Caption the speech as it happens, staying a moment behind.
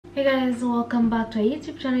Hey guys, welcome back to our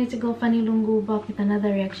YouTube channel. It's your girl Fanny Lungu back with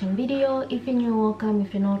another reaction video. If you're new, welcome.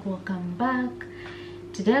 If you're not, welcome back.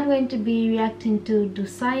 Today I'm going to be reacting to Do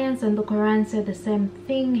Science and the Quran say the same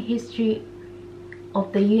thing? History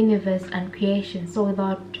of the universe and creation. So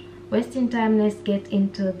without wasting time, let's get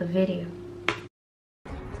into the video.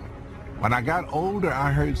 When I got older,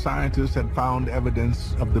 I heard scientists had found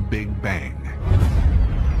evidence of the Big Bang.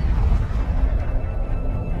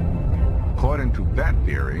 According to that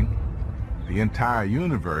theory, the entire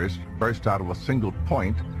universe burst out of a single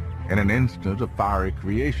point in an instant of fiery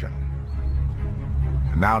creation.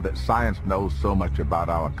 And now that science knows so much about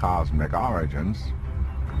our cosmic origins,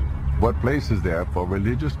 what place is there for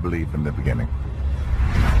religious belief in the beginning?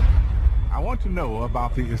 I want to know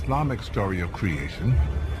about the Islamic story of creation,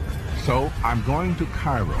 so I'm going to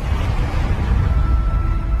Cairo.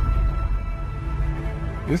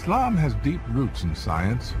 Islam has deep roots in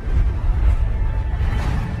science.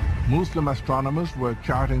 Muslim astronomers were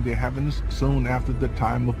charting the heavens soon after the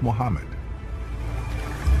time of Muhammad.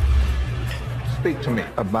 Speak to me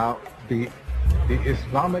about the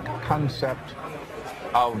Islamic concept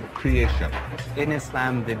of creation. In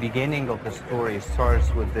Islam, the beginning of the story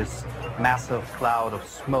starts with this massive cloud of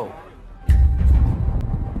smoke,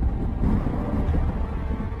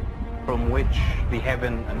 from which the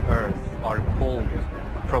heaven and earth are pulled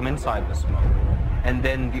from inside the smoke. And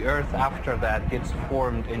then the earth after that gets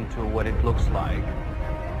formed into what it looks like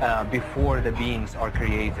before the beings are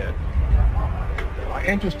created.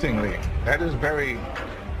 Interestingly, that is very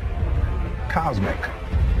cosmic.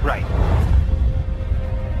 Right.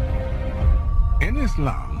 In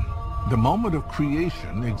Islam, the moment of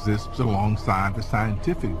creation exists alongside the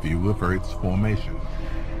scientific view of Earth's formation.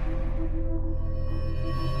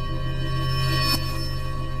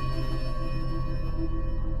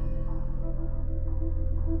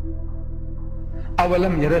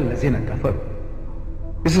 أَوَلَمْ يَرَى الَّذِينَ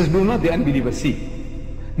كَفَرُوا. This is do not the unbelievers see.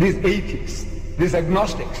 These atheists, these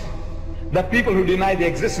agnostics, the people who deny the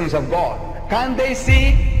existence of God, can't they see?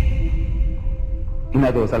 In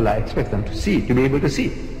other words, Allah expects them to see, to be able to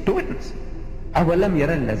see, to witness. أَوَلَمْ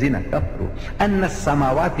يَرَى الَّذِينَ كَفَرُوا أَنَّ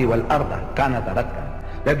السَّمَاوَاتِ وَالْأَرْضَ كَانَتَ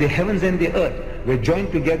رَتْقًا. That the heavens and the earth were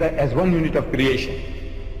joined together as one unit of creation.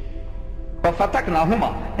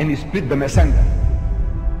 فَفَتَقْنَاهُمَا. And he split them asunder.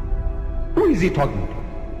 Who is he talking to?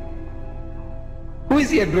 Who is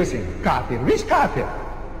he addressing? Kafir. Which kafir?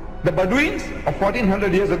 The Bedouins of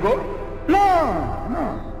 1400 years ago? No,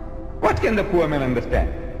 no. What can the poor man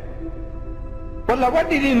understand? Wallah, what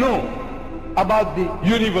did he know about the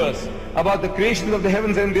universe, about the creation of the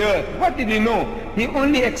heavens and the earth? What did he know? He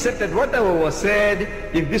only accepted whatever was said.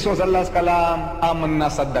 If this was Allah's kalam, amanna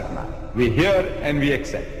saddaqna. We hear and we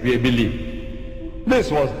accept, we believe. This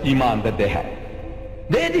was iman that they had.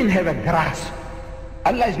 They didn't have a grasp.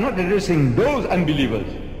 Allah is not addressing those unbelievers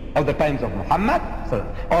of the times of Muhammad,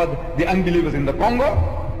 or the unbelievers in the Congo,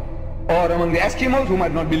 or among the Eskimos who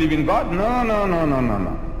might not believe in God. No, no, no, no, no,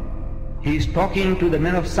 no. He is talking to the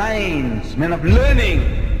men of science, men of learning,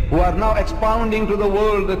 who are now expounding to the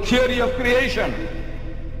world the theory of creation.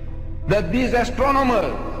 That these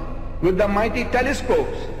astronomers with the mighty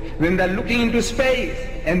telescopes, when they're looking into space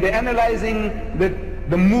and they're analyzing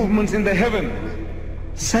the movements in the heavens,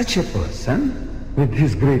 such a person, with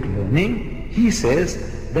his great learning, he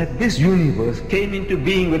says that this universe came into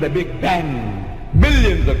being with a big bang,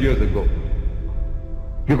 billions of years ago.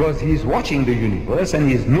 Because he's watching the universe and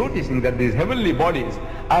he's noticing that these heavenly bodies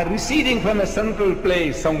are receding from a central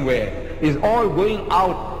place somewhere, is all going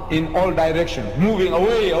out in all directions, moving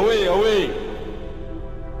away, away, away.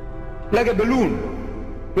 Like a balloon.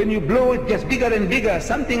 When you blow it gets bigger and bigger,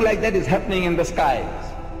 something like that is happening in the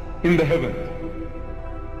skies, in the heavens.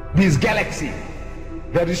 These galaxies,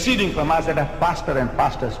 they're receding from us at a faster and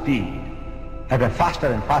faster speed, at a faster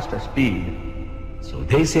and faster speed. So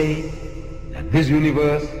they say that this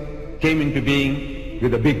universe came into being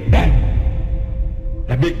with a Big Bang,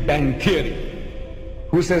 the Big Bang theory.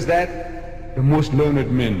 Who says that? The most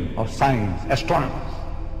learned men of science, astronomers.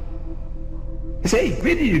 They say,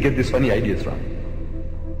 where did you get these funny ideas from?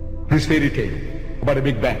 This fairy tale about a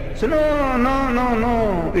Big Bang. So no, no, no,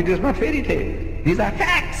 no, it is not fairy tale. These are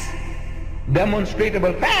facts,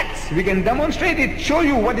 demonstrable facts. We can demonstrate it, show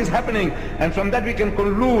you what is happening, and from that we can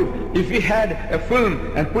conclude. If we had a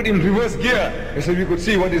film and put in reverse gear, so we could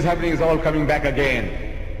see what is happening is all coming back again.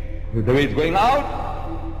 The way it's going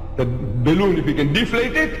out, the balloon, if you can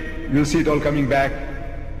deflate it, you'll see it all coming back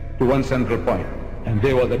to one central point. And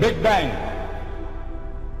there was the Big Bang.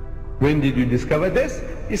 When did you discover this?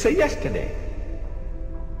 He said, yesterday.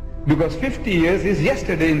 Because 50 years is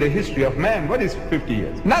yesterday in the history of man. What is 50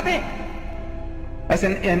 years? Nothing. as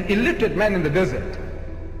an illiterate man in the desert,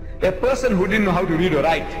 a person who didn't know how to read or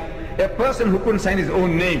write, a person who couldn't sign his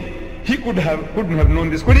own name, he couldn't have known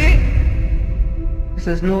this, could he? He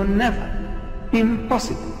says, no, never.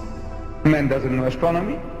 Impossible. Man doesn't know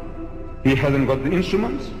astronomy. He hasn't got the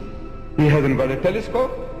instruments. He hasn't got a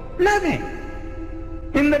telescope. Nothing.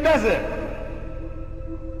 In the desert.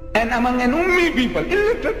 And among an ummi people,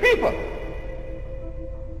 illiterate people.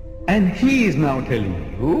 And he is now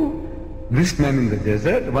telling you, this man in the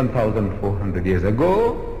desert, 1,400 years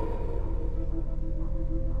ago,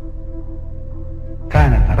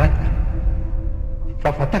 كانت رتقا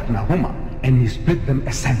ففتقناهما, and he split them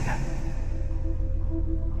asunder.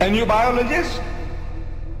 And you biologists,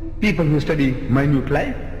 people who study minute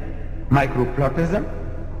life, microplasm,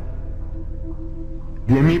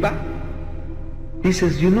 the amoeba, he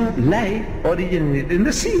says, you know, life originated in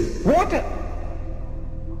the sea, water.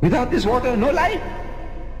 Without this water, no life.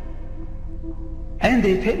 And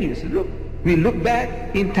they tell you, look, we look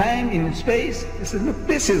back in time, in space, they say, look,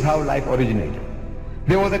 this is how life originated.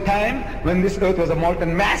 There was a time when this earth was a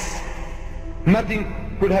molten mass.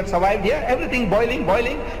 Nothing could have survived here, everything boiling,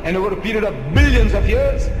 and over a period of billions of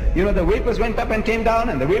years, you know, the vapors went up and came down,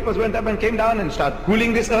 and the vapors went up and came down and started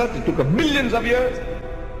cooling this earth. It took billions of years,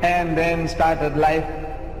 and then started life,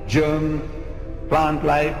 germ, plant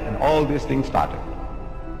life, and all these things started.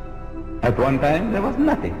 At one time there was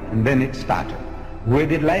nothing, and then it started. Where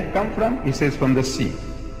did life come from? He says, from the sea.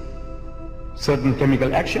 Certain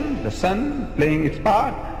chemical action, the sun playing its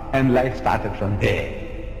part, and life started from there.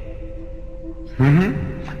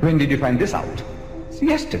 When did you find this out? It's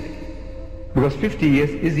yesterday. Because 50 years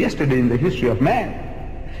is yesterday in the history of man.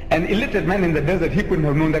 An illiterate man in the desert, he couldn't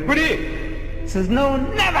have known that, could he? He says, no,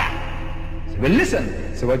 never. So, well,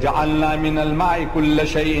 listen. So, وَجَعَلْنَا مِنَ الْمَاءِ كُلَّ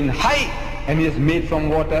شَيْءٍ حَيٍّ, and he has made from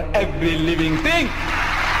water every living thing.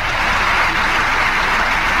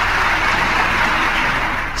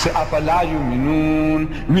 So, أَفَلَا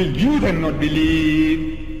يُؤْمِنُونَ, will you then not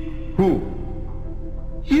believe? Who?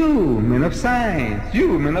 You, men of science,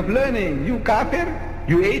 you, men of learning, you kafir,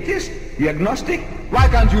 you atheist, you agnostic, why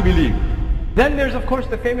can't you believe? Then there's of course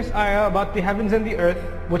the famous ayah about the heavens and the earth,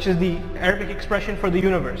 which is the Arabic expression for the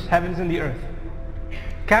universe, heavens and the earth.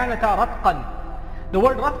 كَانَتَا رَتْقًا. The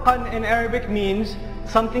word ratqan in Arabic means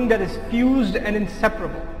something that is fused and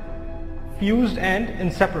inseparable. Fused and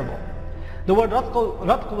inseparable. The word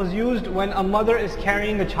ratq was used when a mother is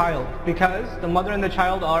carrying a child, because the mother and the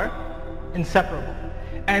child are inseparable.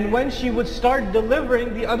 And when she would start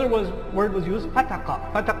delivering, the other word was used,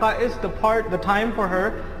 fataqa. Fataqa is the time for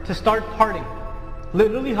her to start parting.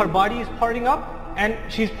 Literally her body is parting up and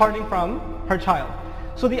she's parting from her child.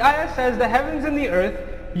 So the ayah says the heavens and the earth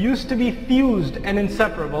used to be fused and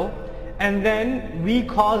inseparable, and then we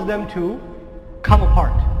caused them to come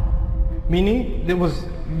apart. Meaning there was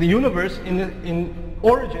the universe in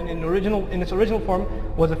its original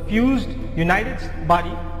form was a fused, united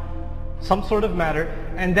body, some sort of matter,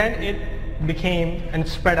 and then it became and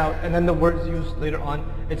spread out, and then the words used later on,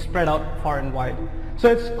 it spread out far and wide. So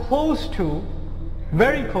it's close to,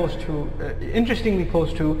 very close to, interestingly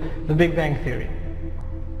close to the Big Bang Theory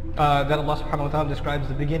that Allah subhanahu wa ta'ala describes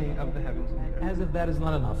the beginning of the heavens and the earth. As if that is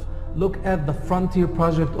not enough, look at the frontier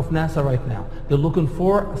project of NASA right now. They're looking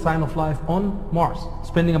for a sign of life on Mars,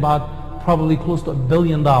 spending about probably close to $1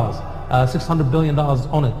 billion, $600 billion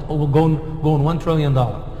on it, going $1 trillion.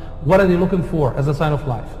 What are they looking for as a sign of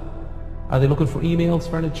life? Are they looking for emails,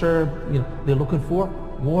 furniture? You know, they're looking for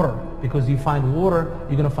water, because you find water,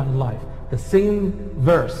 you're going to find life. The same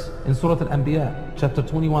verse in Surah Al-Anbiya, chapter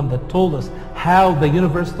 21, that told us how the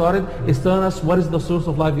universe started, is telling us what is the source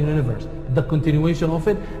of life in the universe, the continuation of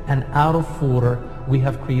it, and out of water we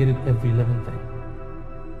have created every living thing.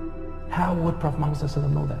 How would Prophet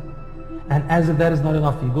Muhammad know that? And as if that is not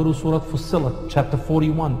enough, you go to Surah Fussilat, chapter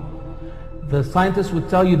 41. The scientists would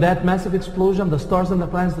tell you that massive explosion, the stars and the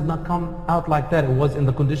planets did not come out like that. It was in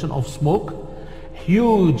the condition of smoke,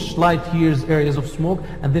 huge light years areas of smoke,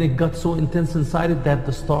 and then it got so intense inside it that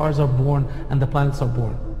the stars are born and the planets are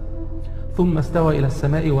born. ثُمَّ اسْتَوَى إِلَى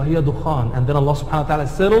السَّمَاءِ وَهِيَ دُخَانٌ. And then Allah subhanahu wa ta'ala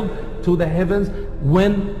settled to the heavens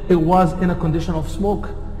when it was in a condition of smoke,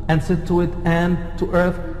 and said to it and to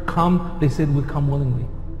earth, come. They said, we come willingly.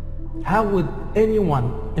 How would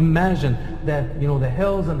anyone imagine that, you know, the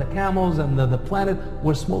hills and the camels and the planet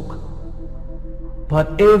were smoke?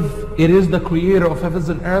 But if it is the creator of heavens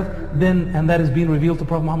and earth, then, and that is being revealed to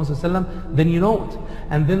Prophet Muhammad ﷺ, then you know it.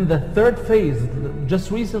 And then the third phase, just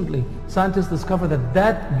recently, scientists discovered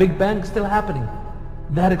that Big Bang is still happening.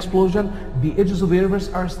 That explosion, the edges of the universe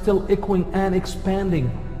are still echoing and expanding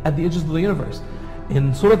at the edges of the universe.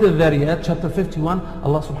 In Surah Al-Dhariyat, chapter 51,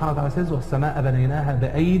 Allah subhanahu wa ta'ala says, وَالسَّمَاءَ بَنَيْنَاهَا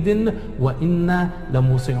بِأَيْدٍ وَإِنَّا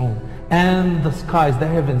لَمُوسِعُونَ. And the skies, the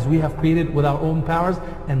heavens, we have created with our own powers,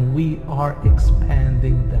 and we are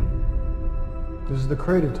expanding them. This is the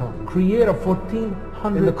Creator talking. Creator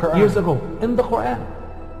 1400 years ago in the Qur'an.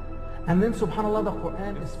 And then subhanAllah, the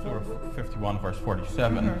Qur'an is filled with 51 verse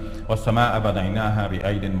 47. وَالسَّمَاءَ بَنَيْنَاهَا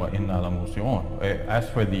بِأَيْدٍ وَإِنَّا لَمُوسِعُونَ. As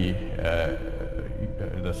for the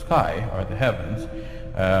sky or the heavens,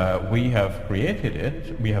 we have created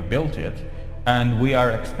it, we have built it, and we are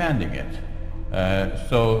expanding it.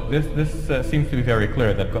 So this seems to be very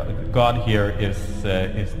clear that God here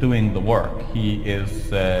is doing the work. He is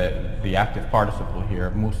the active participle here,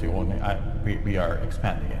 musi'un. We are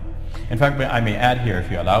expanding it. In fact, I may add here, if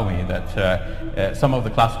you allow me, that some of the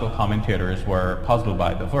classical commentators were puzzled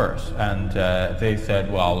by the verse, and they said,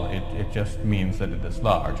 well, it just means that it is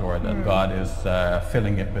large, or that God is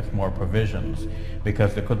filling it with more provisions,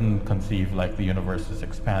 because they couldn't conceive like the universe is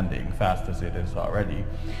expanding fast as it is already.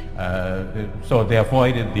 So they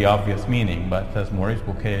avoided the obvious meaning, but as Maurice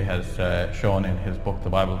Bouquet has shown in his book, The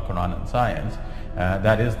Bible, Qur'an and Science,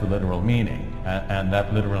 that is the literal meaning, and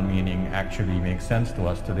that literal meaning actually makes sense to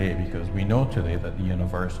us today, because we know today that the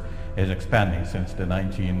universe is expanding. Since the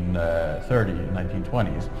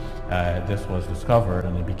 1920s, this was discovered,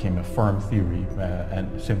 and it became a firm theory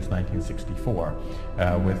and since 1964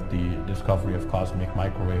 with the discovery of cosmic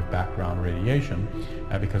microwave background radiation,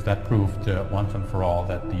 because that proved once and for all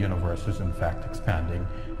that the universe is in fact expanding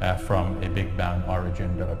from a Big Bang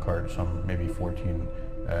origin that occurred some maybe 14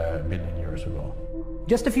 billion years ago.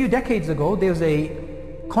 Just a few decades ago, there was a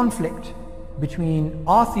conflict between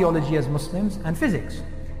our theology as Muslims and physics.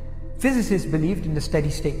 Physicists believed in the steady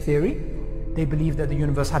state theory. They believed that the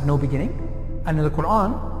universe had no beginning, and in the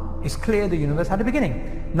Qur'an it's clear the universe had a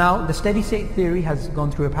beginning. Now the steady state theory has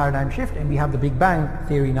gone through a paradigm shift, and we have the Big Bang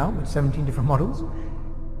theory now with 17 different models,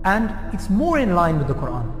 and it's more in line with the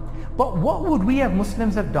Qur'an. But what would we as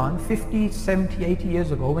Muslims have done 50, 70, 80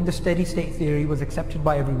 years ago when the steady state theory was accepted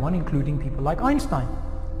by everyone, including people like Einstein?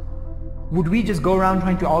 Would we just go around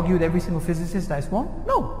trying to argue with every single physicist that it's wrong?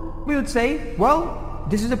 No. We would say, well,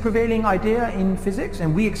 this is a prevailing idea in physics,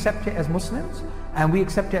 and we accept it as Muslims, and we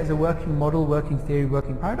accept it as a working model, working theory,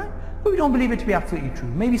 working paradigm, but we don't believe it to be absolutely true.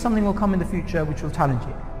 Maybe something will come in the future which will challenge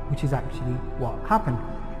it, which is actually what happened.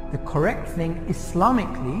 The correct thing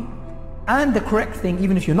Islamically, and the correct thing,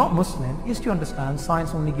 even if you're not Muslim, is to understand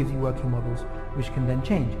science only gives you working models which can then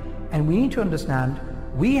change. And we need to understand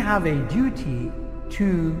we have a duty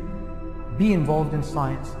to be involved in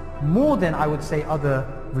science more than, I would say, other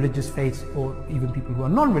religious faiths or even people who are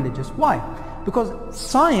non-religious. Why? Because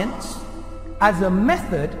science as a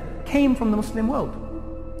method came from the Muslim world.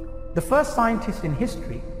 The first scientist in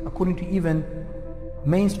history, according to even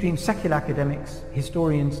mainstream secular academics,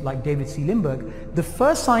 historians like David C. Lindbergh, the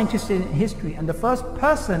first scientist in history and the first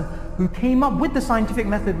person who came up with the scientific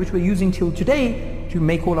method which we're using till today to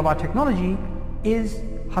make all of our technology is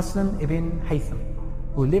Hassan ibn Haytham,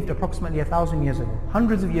 who lived approximately 1,000 years ago,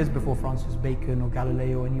 hundreds of years before Francis Bacon or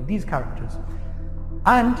Galileo or any of these characters.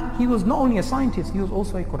 And he was not only a scientist, he was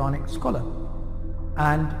also a Quranic scholar.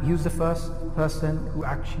 And he was the first person who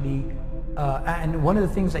actually, and one of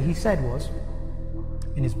the things that he said was,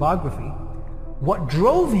 in his biography, what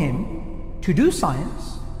drove him to do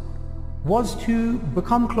science was to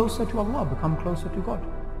become closer to Allah, become closer to God.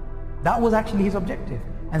 That was actually his objective.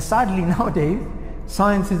 And sadly nowadays,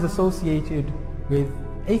 science is associated with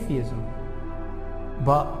atheism.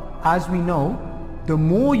 But as we know, the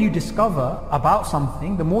more you discover about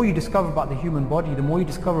something, the more you discover about the human body, the more you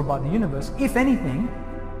discover about the universe, if anything,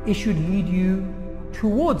 it should lead you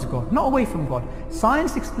towards God, not away from God.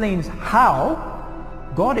 Science explains how,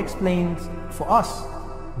 God explains for us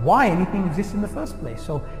why anything exists in the first place.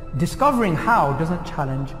 So discovering how doesn't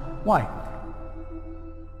challenge why.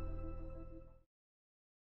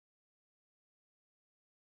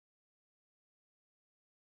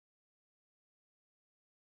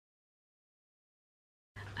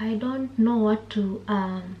 I don't know what to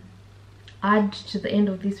add to the end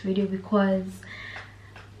of this video, because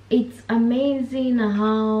it's amazing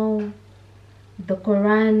how the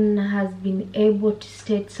Quran has been able to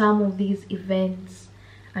state some of these events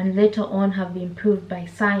and later on have been proved by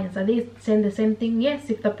science. Are they saying the same thing? Yes,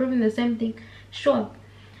 if they're proving the same thing, sure.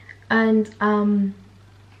 And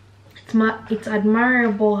it's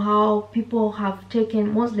admirable how people have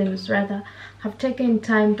taken, Muslims rather, have taken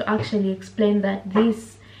time to actually explain that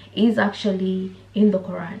this is actually in the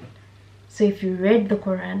Quran. So if you read the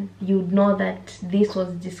Quran, you'd know that this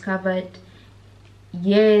was discovered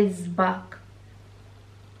years back,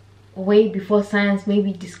 way before science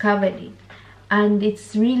maybe discovered it. and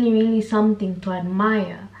it's really something to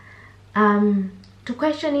admire. To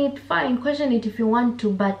question it, fine, question it if you want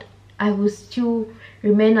to, but I will still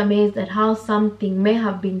remain amazed at how something may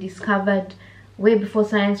have been discovered way before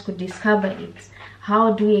science could discover it.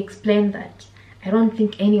 How do we explain that? I don't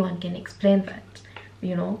think anyone can explain that,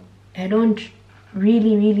 you know. I don't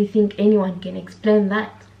really think anyone can explain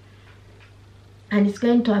that. And it's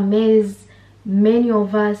going to amaze many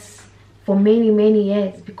of us for many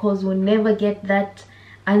years, because we'll never get that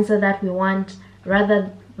answer that we want.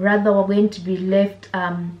 Rather we're going to be left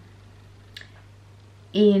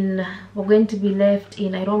in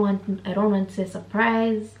I don't want to say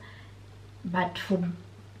surprise, but for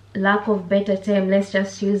lack of better term, let's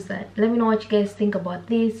just use that. Let me know what you guys think about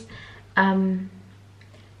this.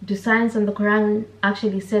 Do science and the Quran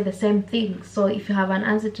actually say the same thing? So if you have an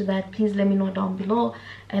answer to that, please let me know down below.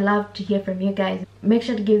 I love to hear from you guys. Make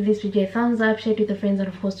sure to give this video a thumbs up, share it with your friends, and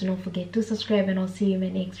of course do not forget to subscribe, and I'll see you in my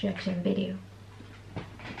next reaction video.